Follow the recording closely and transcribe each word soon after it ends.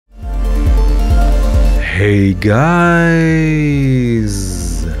Hey guys!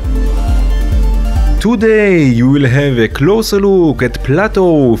 Today you will have a closer look at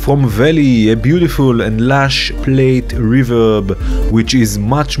Plateau from Valley, a beautiful and lush plate reverb, which is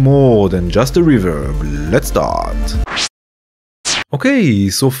much more than just a reverb. Let's start! Okay,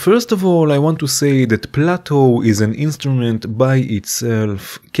 so first of all I want to say that Plateau is an instrument by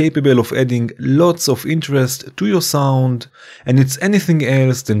itself, capable of adding lots of interest to your sound, and it's anything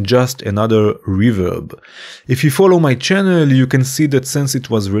else than just another reverb. If you follow my channel, you can see that since it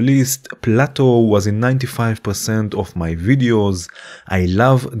was released, Plateau was in 95% of my videos. I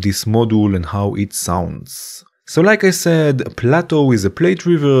love this module and how it sounds. So like I said, Plateau is a plate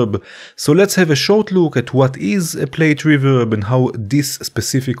reverb, so let's have a short look at what is a plate reverb and how this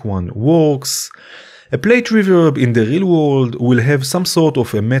specific one works. A plate reverb in the real world will have some sort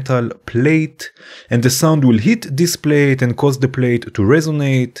of a metal plate, and the sound will hit this plate and cause the plate to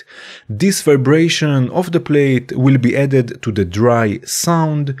resonate. This vibration of the plate will be added to the dry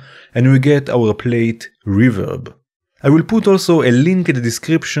sound, and we get our plate reverb. I will put also a link in the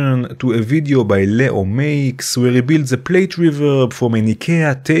description to a video by Leo Makes where he builds a plate reverb from an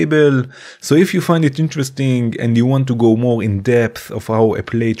IKEA table, so if you find it interesting and you want to go more in depth of how a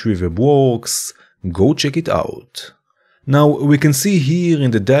plate reverb works, go check it out. Now we can see here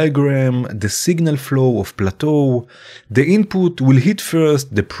in the diagram the signal flow of Plateau. The input will hit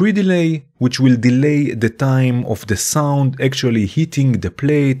first the pre-delay, which will delay the time of the sound actually hitting the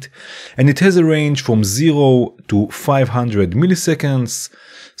plate, and it has a range from 0 to 500 milliseconds.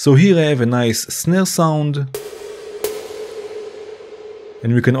 So here I have a nice snare sound,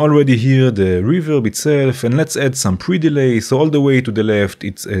 and we can already hear the reverb itself, and let's add some pre-delay. So all the way to the left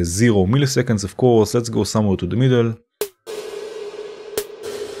it's 0 milliseconds, of course. Let's go somewhere to the middle.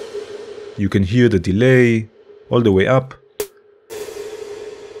 You can hear the delay all the way up.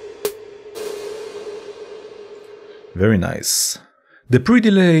 Very nice. The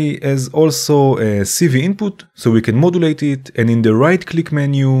pre-delay has also a CV input, so we can modulate it, and in the right-click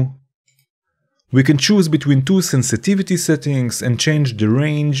menu we can choose between two sensitivity settings and change the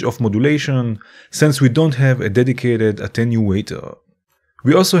range of modulation, since we don't have a dedicated attenuator.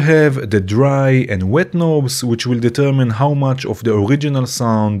 We also have the dry and wet knobs, which will determine how much of the original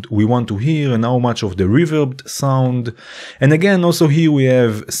sound we want to hear and how much of the reverbed sound. And again, also here we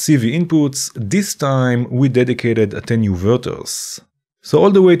have CV inputs, this time with dedicated attenuators. So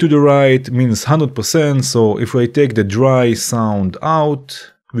all the way to the right means 100%, so if I take the dry sound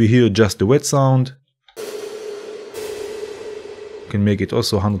out, we hear just the wet sound. You can make it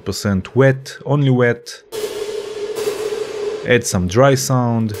also 100% wet, only wet. Add some dry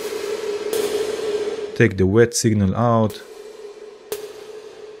sound, take the wet signal out.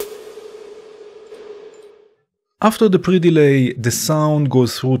 After the pre-delay, the sound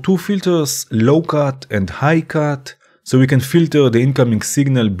goes through two filters, low cut and high cut, so we can filter the incoming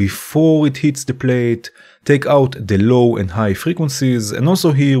signal before it hits the plate, take out the low and high frequencies, and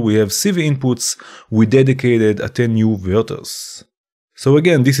also here we have CV inputs with dedicated attenuators. So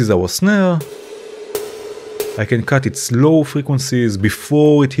again, this is our snare. I can cut its low frequencies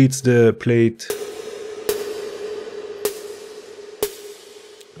before it hits the plate,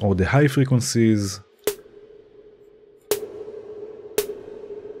 or the high frequencies.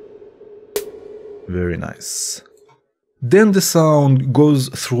 Very nice. Then the sound goes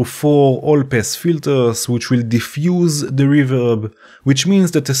through 4 all-pass filters which will diffuse the reverb, which means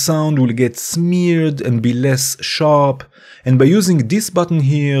that the sound will get smeared and be less sharp, and by using this button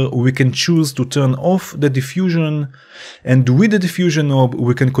here we can choose to turn off the diffusion, and with the diffusion knob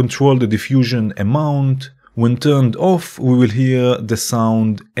we can control the diffusion amount. When turned off we will hear the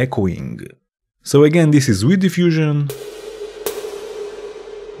sound echoing. So again, this is with diffusion.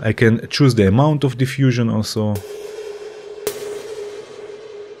 I can choose the amount of diffusion also.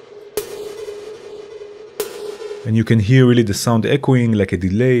 And you can hear really the sound echoing like a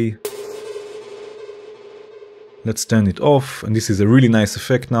delay. Let's turn it off, and this is a really nice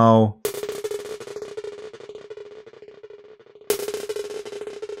effect now.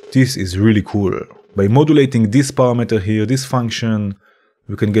 This is really cool. By modulating this parameter here, this function,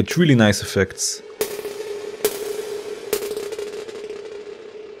 we can get really nice effects.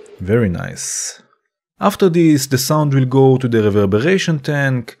 Very nice. After this, the sound will go to the reverberation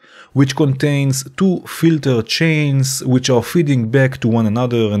tank, which contains 2 filter chains which are feeding back to one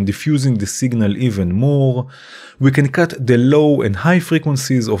another and diffusing the signal even more. We can cut the low and high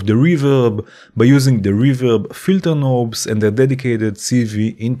frequencies of the reverb by using the reverb filter knobs and their dedicated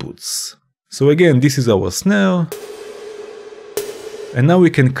CV inputs. So again, this is our snare. And now we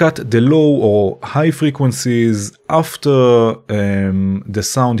can cut the low or high frequencies after the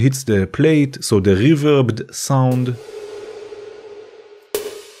sound hits the plate, so the reverbed sound.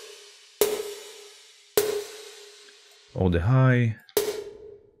 Or the high.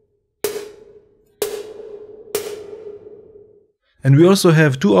 And we also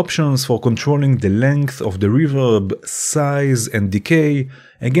have two options for controlling the length of the reverb, size and decay,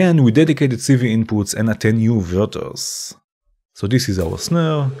 again with dedicated CV inputs and attenuators. So this is our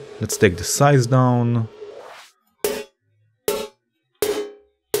snare. Let's take the size down.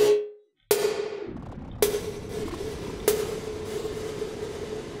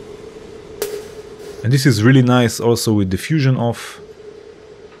 And this is really nice also with diffusion off.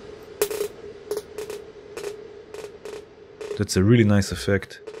 That's a really nice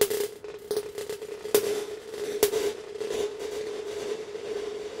effect.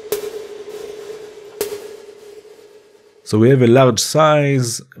 So we have a large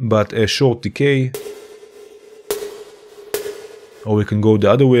size, but a short decay. Or we can go the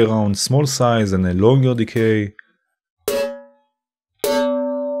other way around, small size and a longer decay.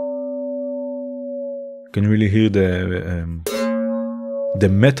 You can really hear the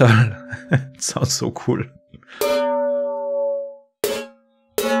metal. It sounds so cool.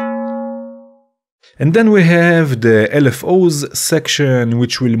 And then we have the LFOs section,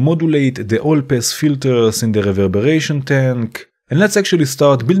 which will modulate the all-pass filters in the reverberation tank. And let's actually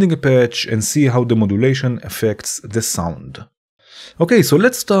start building a patch and see how the modulation affects the sound. Okay, so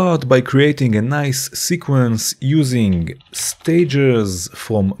let's start by creating a nice sequence using stages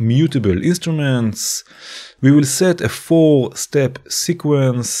from mutable instruments. We will set a 4-step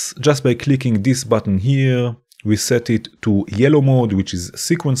sequence just by clicking this button here. We set it to yellow mode, which is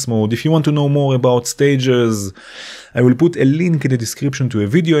sequence mode. If you want to know more about stages, I will put a link in the description to a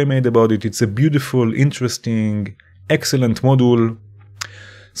video I made about it. It's a beautiful, interesting, excellent module.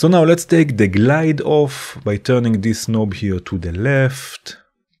 So now let's take the glide off by turning this knob here to the left.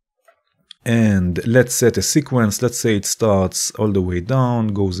 And let's set a sequence. Let's say it starts all the way down,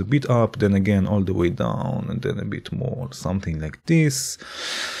 goes a bit up, then again all the way down, and then a bit more, something like this.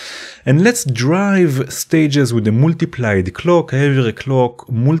 And let's drive stages with a multiplied clock. I have a clock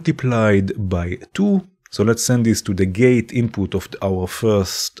multiplied by 2. So let's send this to the gate input of our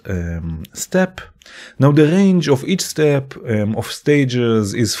first step. Now the range of each step of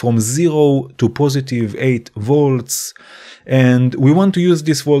stages is from 0 to positive 8 volts. And we want to use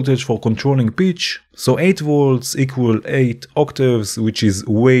this voltage for controlling pitch. So 8 volts equal 8 octaves, which is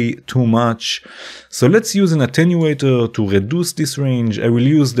way too much. So let's use an attenuator to reduce this range. I will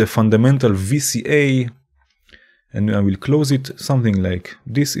use the fundamental VCA and I will close it. Something like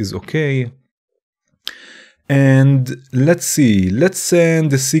this is okay. And let's see, let's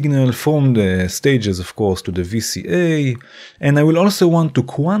send the signal from the stages, of course, to the VCA. And I will also want to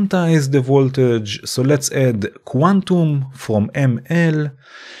quantize the voltage. So let's add quantum from ML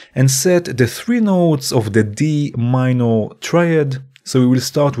and set the 3 notes of the D minor triad. So we will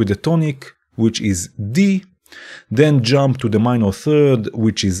start with the tonic, which is D, then jump to the minor third,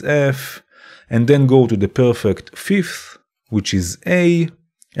 which is F, and then go to the perfect fifth, which is A,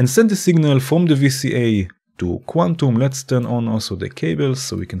 and send the signal from the VCA to quantum. Let's turn on also the cables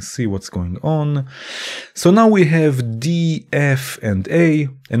so we can see what's going on. So now we have D, F, and A,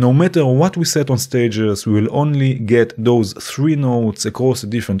 and no matter what we set on stages, we will only get those 3 notes across the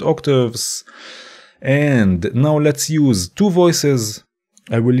different octaves. And now let's use 2 voices.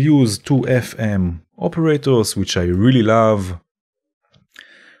 I will use 2 FM operators, which I really love.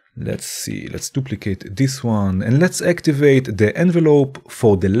 Let's see, let's duplicate this one and let's activate the envelope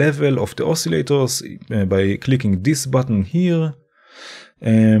for the level of the oscillators by clicking this button here.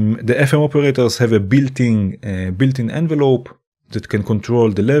 The FM operators have a built-in envelope that can control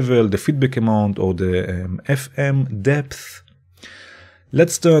the level, the feedback amount, or the FM depth.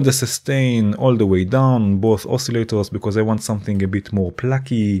 Let's turn the sustain all the way down, both oscillators, because I want something a bit more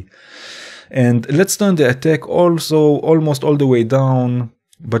plucky. And let's turn the attack also almost all the way down,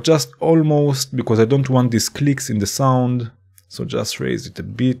 but just almost, because I don't want these clicks in the sound. So just raise it a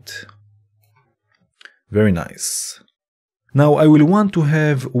bit. Very nice. Now I will want to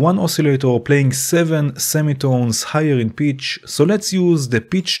have one oscillator playing 7 semitones higher in pitch. So let's use the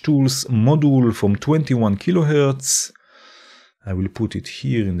Pitch Tools module from 21 kHz. I will put it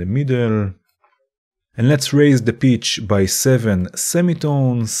here in the middle. And let's raise the pitch by 7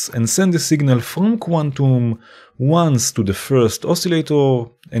 semitones and send the signal from quantum once to the first oscillator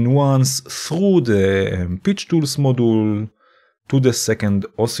and once through the Pitch Tools module to the second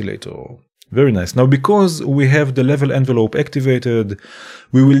oscillator. Very nice. Now, because we have the level envelope activated,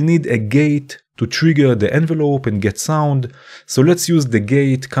 we will need a gate to trigger the envelope and get sound. So let's use the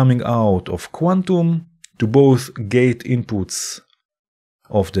gate coming out of Quantum to both gate inputs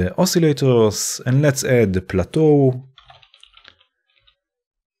of the oscillators, and let's add the Plateau.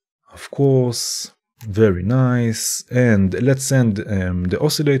 Of course, very nice. And let's send the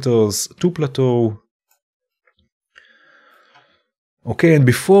oscillators to Plateau. Okay, and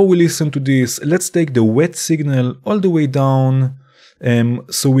before we listen to this, let's take the wet signal all the way down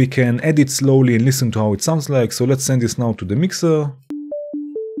so we can edit slowly and listen to how it sounds like. So let's send this now to the mixer.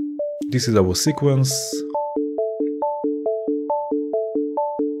 This is our sequence.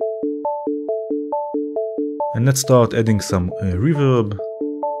 And let's start adding some reverb.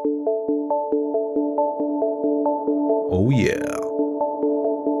 Oh yeah.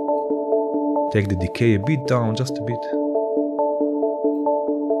 Take the decay a bit down, just a bit.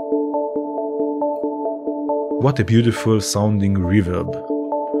 What a beautiful sounding reverb.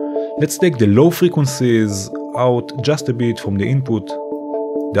 Let's take the low frequencies out just a bit from the input.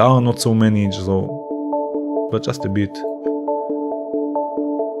 There are not so many, but just a bit.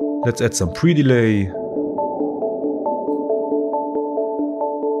 Let's add some pre-delay.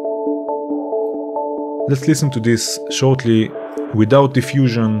 Let's listen to this shortly without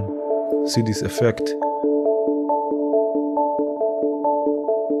diffusion. See this effect.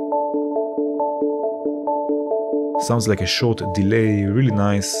 Sounds like a short delay, really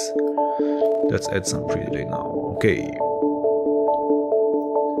nice. Let's add some pre-delay now. Okay.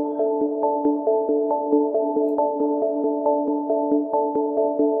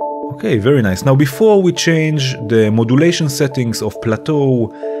 Okay, very nice. Now, before we change the modulation settings of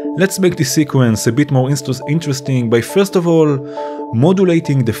Plateau, let's make this sequence a bit more interesting by first of all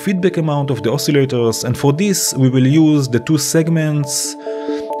modulating the feedback amount of the oscillators, and for this we will use the two segments.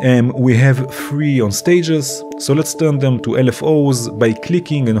 We have 3 on stages, so let's turn them to LFOs by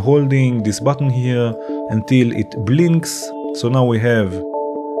clicking and holding this button here until it blinks. So now we have 2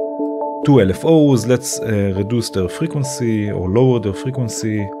 LFOs. Let's reduce their frequency or lower their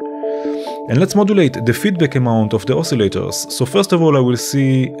frequency, and let's modulate the feedback amount of the oscillators. So first of all, I will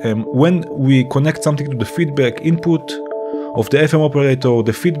see when we connect something to the feedback input of the FM operator,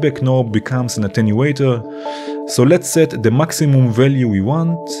 the feedback knob becomes an attenuator. So let's set the maximum value we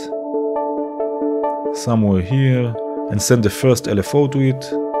want somewhere here and send the first LFO to it.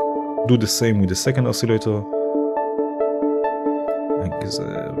 Do the same with the second oscillator.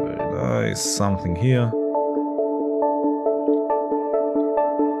 Very nice, something here.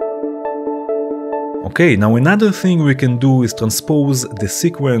 Okay, now another thing we can do is transpose the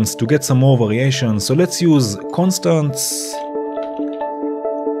sequence to get some more variation. So let's use constants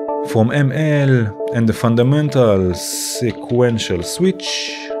from ML and the fundamental sequential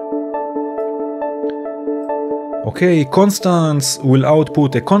switch. Okay, constants will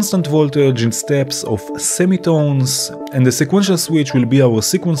output a constant voltage in steps of semitones, and the sequential switch will be our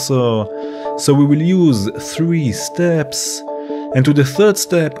sequencer. So we will use 3 steps. And to the third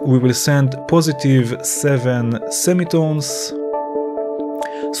step, we will send positive 7 semitones.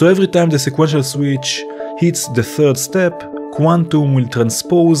 So every time the sequential switch hits the third step, Quantum will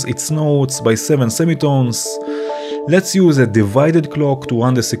transpose its notes by 7 semitones. Let's use a divided clock to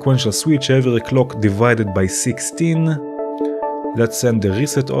run the sequential switch, every clock divided by 16. Let's send the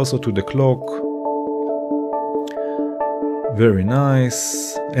reset also to the clock. Very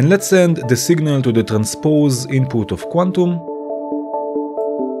nice. And let's send the signal to the transpose input of Quantum.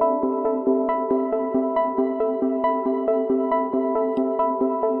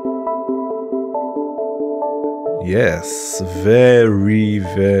 Yes, very,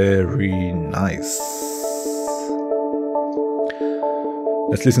 very nice.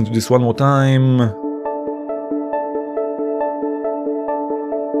 Let's listen to this one more time.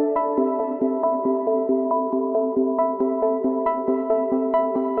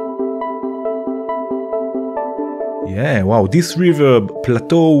 Yeah, wow, this reverb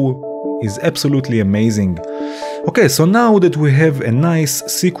Plateau is absolutely amazing. Okay, so now that we have a nice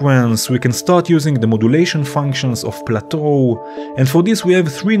sequence, we can start using the modulation functions of Plateau. And for this we have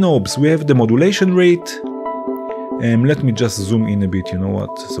 3 knobs. We have the modulation rate. Let me just zoom in a bit, you know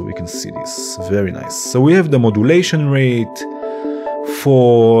what, so we can see this. Very nice. So we have the modulation rate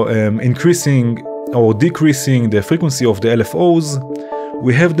for increasing or decreasing the frequency of the LFOs.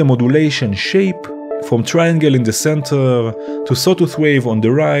 We have the modulation shape from triangle in the center to sawtooth wave on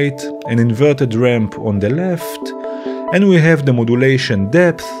the right, an inverted ramp on the left, and we have the modulation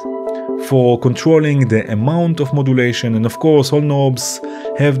depth for controlling the amount of modulation, and of course all knobs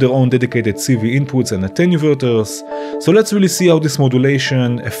have their own dedicated CV inputs and attenuators. So let's really see how this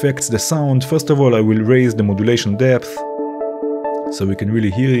modulation affects the sound. First of all, I will raise the modulation depth so we can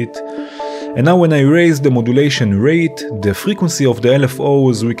really hear it. And now when I raise the modulation rate, the frequency of the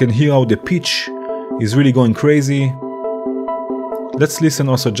LFOs, we can hear how the pitch is really going crazy. Let's listen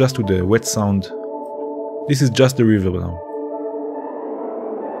also just to the wet sound. This is just the reverb now.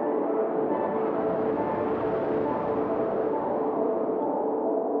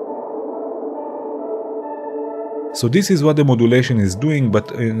 So this is what the modulation is doing,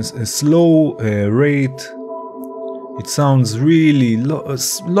 but in a slow rate. It sounds really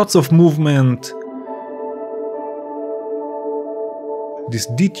lots of movement. This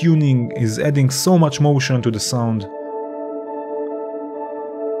detuning is adding so much motion to the sound.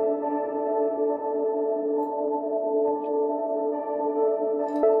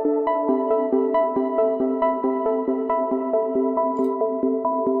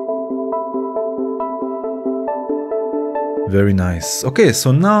 Very nice. Okay,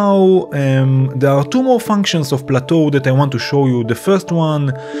 so now there are two more functions of Plateau that I want to show you. The first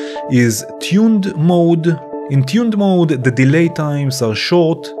one is tuned mode. In tuned mode, the delay times are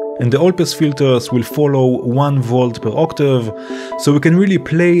short and the all-pass filters will follow 1 volt per octave. So we can really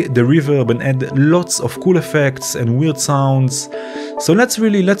play the reverb and add lots of cool effects and weird sounds. So let's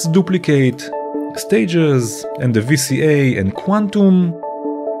duplicate stages and the VCA and quantum.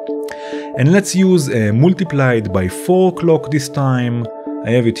 And let's use multiplied by 4 clock this time. I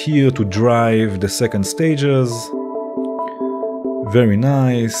have it here to drive the second stages. Very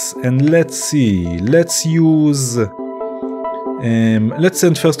nice. And let's see, let's use, let's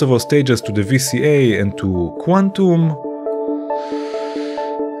send first of all stages to the VCA and to quantum.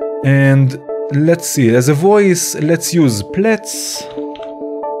 And let's see, as a voice, let's use Plets,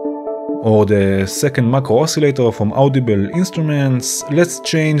 or the second macro oscillator from Audible Instruments. Let's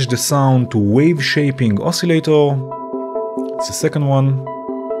change the sound to wave shaping oscillator. It's the second one.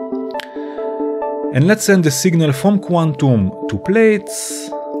 And let's send the signal from quantum to plates,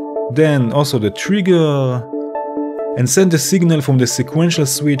 then also the trigger, and send the signal from the sequential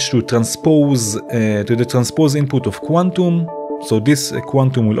switch to transpose to the transpose input of quantum. So this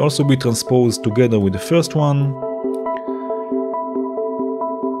quantum will also be transposed together with the first one.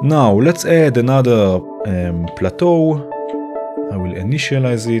 Now let's add another plateau. I will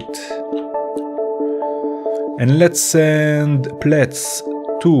initialize it. And let's send Plets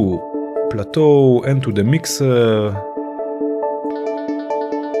to Plateau and to the mixer.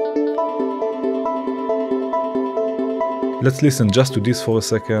 Let's listen just to this for a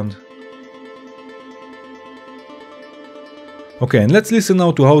second. Okay, and let's listen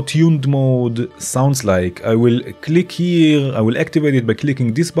now to how tuned mode sounds like. I will click here, I will activate it by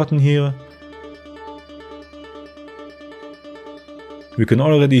clicking this button here. We can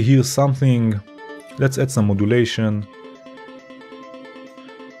already hear something. Let's add some modulation.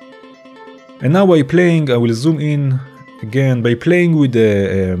 And now by playing, I will zoom in again. By playing with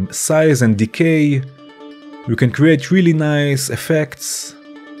the size and decay, we can create really nice effects.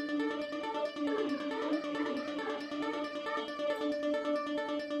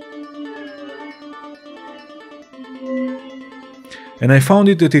 And I found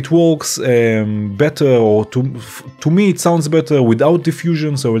that it works better, or to me it sounds better without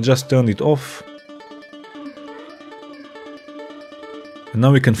diffusion, so I'll just turn it off. And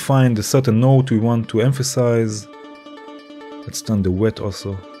now we can find a certain note we want to emphasize. Let's turn the wet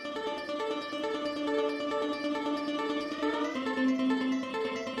also.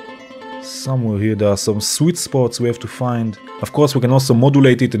 Somewhere here there are some sweet spots we have to find. Of course we can also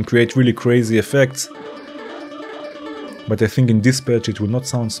modulate it and create really crazy effects. But I think in this patch it will not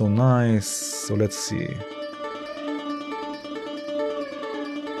sound so nice, so let's see.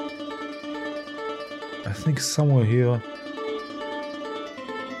 I think somewhere here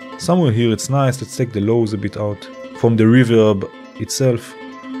it's nice. Let's take the lows a bit out from the reverb itself.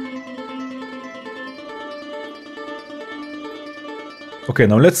 Okay,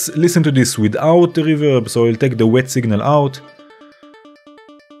 now let's listen to this without the reverb, so I'll take the wet signal out.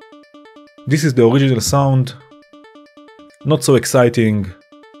 This is the original sound. Not so exciting.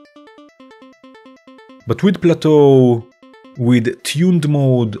 But with Plateau, with tuned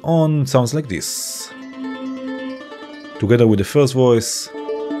mode on, sounds like this. Together with the first voice.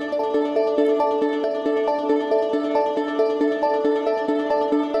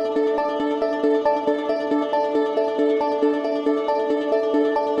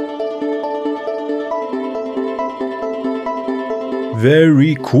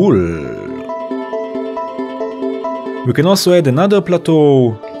 Very cool. We can also add another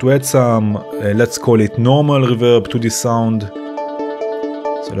plateau to add some, let's call it normal reverb to this sound.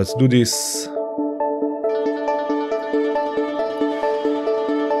 So let's do this.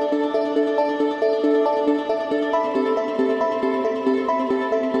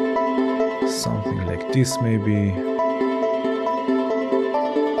 Something like this maybe.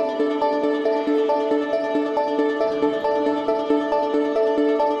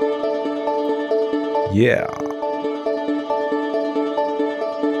 Yeah.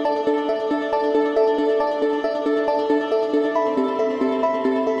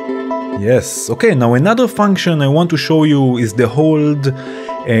 Yes. Okay, now another function I want to show you is the hold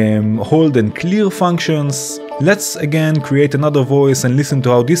and clear functions. Let's again create another voice and listen to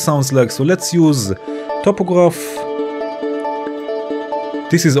how this sounds like. So let's use Topograph.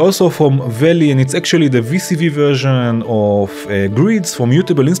 This is also from Valley, and it's actually the VCV version of grids for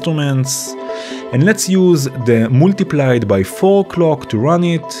mutable instruments. And let's use the multiplied by 4 clock to run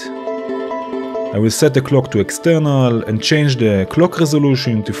it. I will set the clock to external and change the clock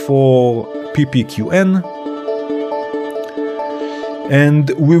resolution to 4 ppqn.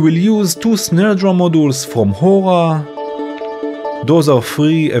 And we will use 2 snare drum modules from Hora. Those are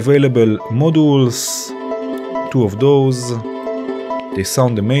free available modules, 2 of those. They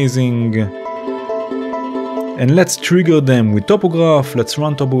sound amazing. And let's trigger them with Topograph. Let's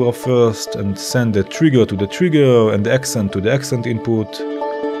run Topograph first and send the trigger to the trigger and the accent to the accent input.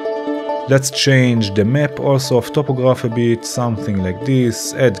 Let's change the map also of Topograph a bit, something like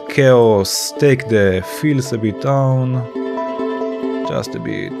this. Add chaos, take the fills a bit down. Just a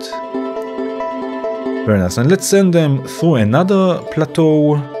bit. Very nice. And let's send them through another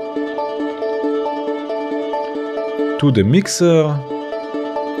plateau to the mixer.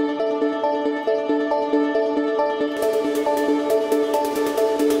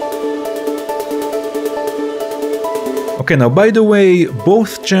 Okay, now by the way,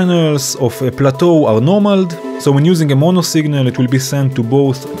 both channels of a plateau are normaled, so when using a mono signal it will be sent to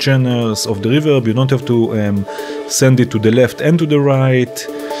both channels of the reverb. You don't have to send it to the left and to the right.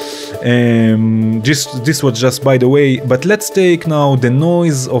 This was just by the way, but let's take now the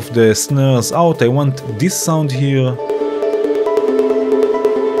noise of the snares out. I want this sound here.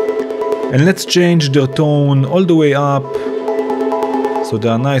 And let's change their tone all the way up, so they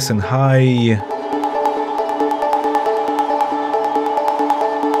are nice and high.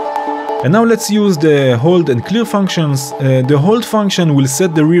 And now let's use the hold and clear functions. The hold function will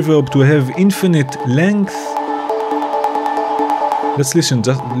set the reverb to have infinite length. Let's listen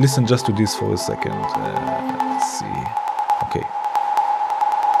just to this for a second. Let's see. Okay.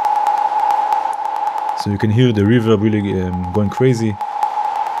 So you can hear the reverb really going crazy.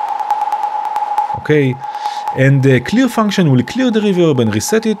 Okay. And the clear function will clear the reverb and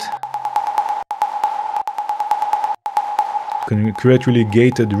reset it. Can create really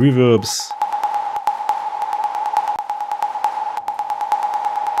gated reverbs.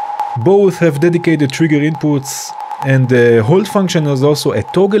 Both have dedicated trigger inputs, and the hold function is also a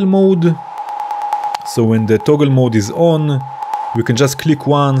toggle mode. So when the toggle mode is on, we can just click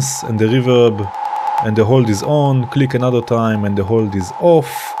once and the reverb and the hold is on, click another time and the hold is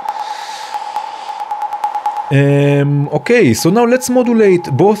off. Okay, so now let's modulate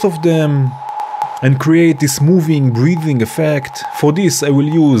both of them and create this moving, breathing effect. For this I will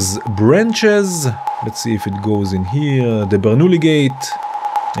use branches. Let's see if it goes in here. The Bernoulli gate.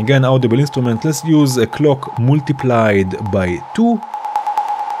 Again, audible instrument. Let's use a clock multiplied by 2.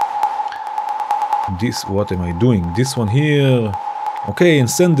 This, what am I doing? This one here. Okay, and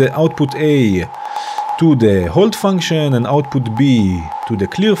send the output A to the hold function and output B to the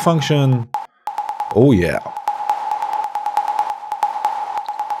clear function. Oh yeah.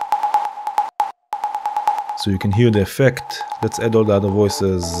 So you can hear the effect. Let's add all the other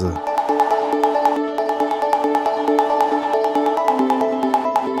voices.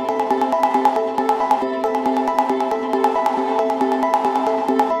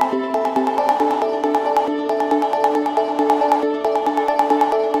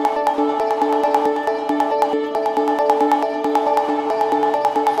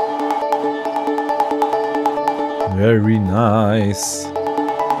 Very nice.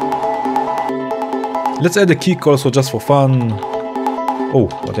 Let's add a kick also just for fun. Oh,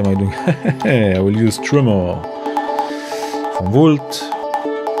 what am I doing? I will use tremor from Volt.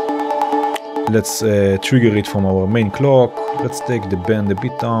 Let's trigger it from our main clock. Let's take the bend a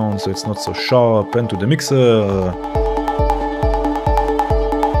bit down so it's not so sharp, and to the mixer.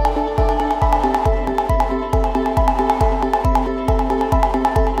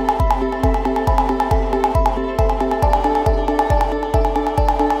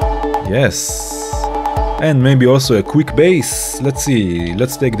 Yes. And maybe also a quick bass. Let's see,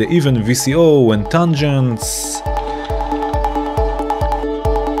 let's take the even VCO and tangents.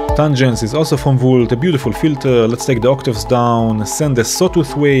 Tangents is also from Volt, a beautiful filter. Let's take the octaves down, send the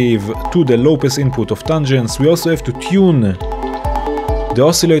sawtooth wave to the low pass input of tangents. We also have to tune the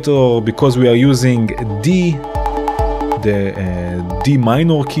oscillator because we are using D, the D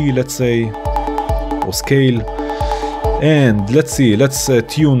minor key, let's say, or scale. And let's see, let's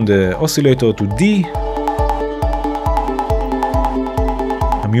tune the oscillator to D.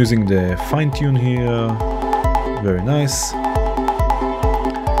 I'm using the fine tune here, very nice.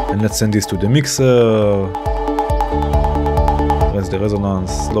 And let's send this to the mixer. Raise the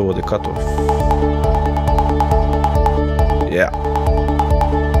resonance, lower the cutoff. Yeah.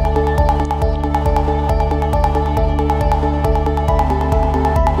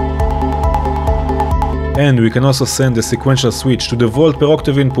 And we can also send the sequential switch to the volt per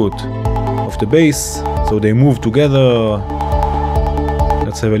octave input of the bass, so they move together.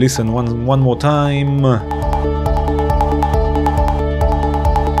 Let's have a listen one more time.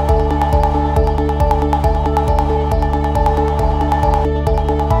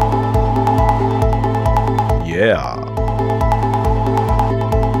 Yeah.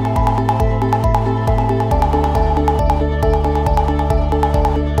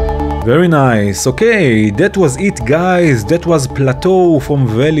 Very nice. Okay, that was it, guys. That was Plateau from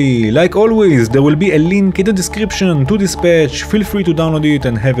Valley. Like always, there will be a link in the description to this patch. Feel free to download it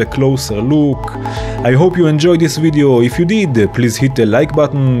and have a closer look. I hope you enjoyed this video. If you did, please hit the like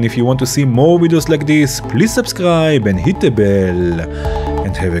button. If you want to see more videos like this, please subscribe and hit the bell.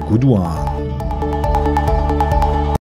 And have a good one.